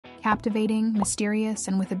captivating, mysterious,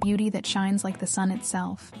 and with a beauty that shines like the sun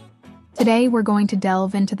itself. Today, we're going to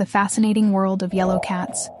delve into the fascinating world of yellow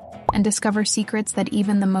cats and discover secrets that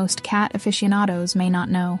even the most cat aficionados may not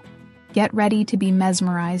know. Get ready to be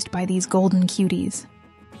mesmerized by these golden cuties.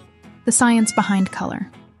 The science behind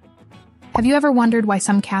color. Have you ever wondered why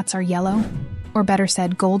some cats are yellow? Or better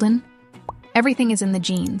said, golden? Everything is in the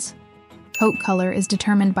genes. Coat color is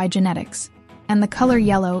determined by genetics, and the color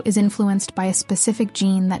yellow is influenced by a specific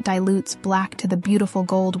gene that dilutes black to the beautiful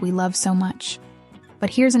gold we love so much. But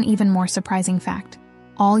here's an even more surprising fact.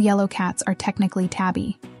 All yellow cats are technically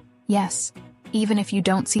tabby. Yes, even if you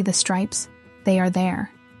don't see the stripes, they are there.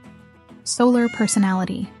 Solar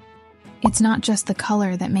personality. It's not just the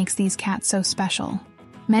color that makes these cats so special.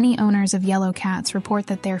 Many owners of yellow cats report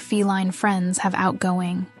that their feline friends have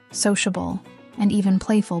outgoing, sociable, and even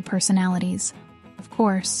playful personalities. Of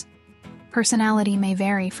course, personality may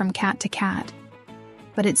vary from cat to cat,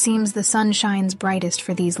 but it seems the sun shines brightest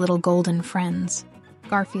for these little golden friends.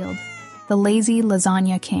 Garfield, the lazy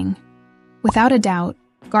lasagna king. Without a doubt,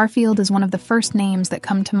 Garfield is one of the first names that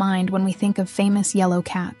come to mind when we think of famous yellow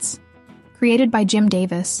cats. Created by Jim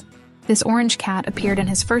Davis, this orange cat appeared in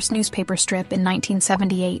his first newspaper strip in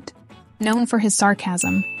 1978. Known for his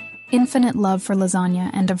sarcasm, infinite love for lasagna,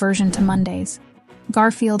 and aversion to Mondays,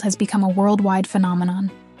 Garfield has become a worldwide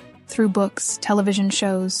phenomenon. Through books, television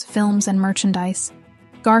shows, films, and merchandise,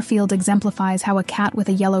 Garfield exemplifies how a cat with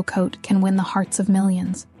a yellow coat can win the hearts of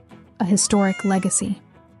millions. A historic legacy.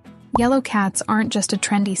 Yellow cats aren't just a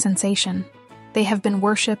trendy sensation. They have been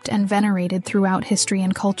worshipped and venerated throughout history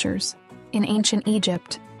and cultures. In ancient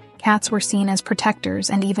Egypt, cats were seen as protectors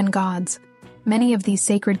and even gods. Many of these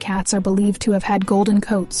sacred cats are believed to have had golden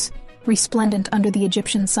coats, resplendent under the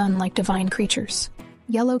Egyptian sun like divine creatures.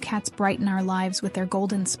 Yellow cats brighten our lives with their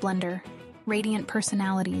golden splendor, radiant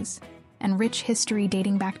personalities, and rich history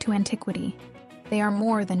dating back to antiquity. They are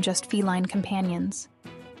more than just feline companions.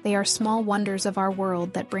 They are small wonders of our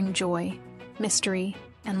world that bring joy, mystery,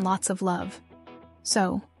 and lots of love.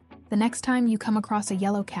 So, the next time you come across a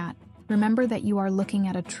yellow cat, remember that you are looking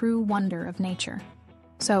at a true wonder of nature.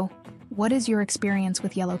 So, what is your experience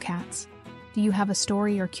with yellow cats? Do you have a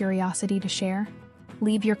story or curiosity to share?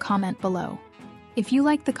 Leave your comment below. If you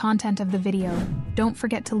like the content of the video, don't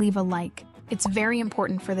forget to leave a like. It's very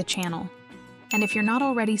important for the channel. And if you're not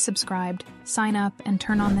already subscribed, sign up and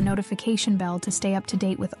turn on the notification bell to stay up to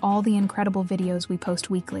date with all the incredible videos we post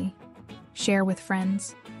weekly. Share with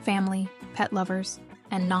friends, family, pet lovers,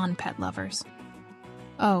 and non-pet lovers.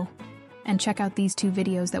 Oh, and check out these 2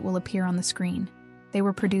 videos that will appear on the screen. They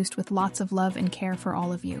were produced with lots of love and care for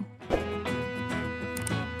all of you.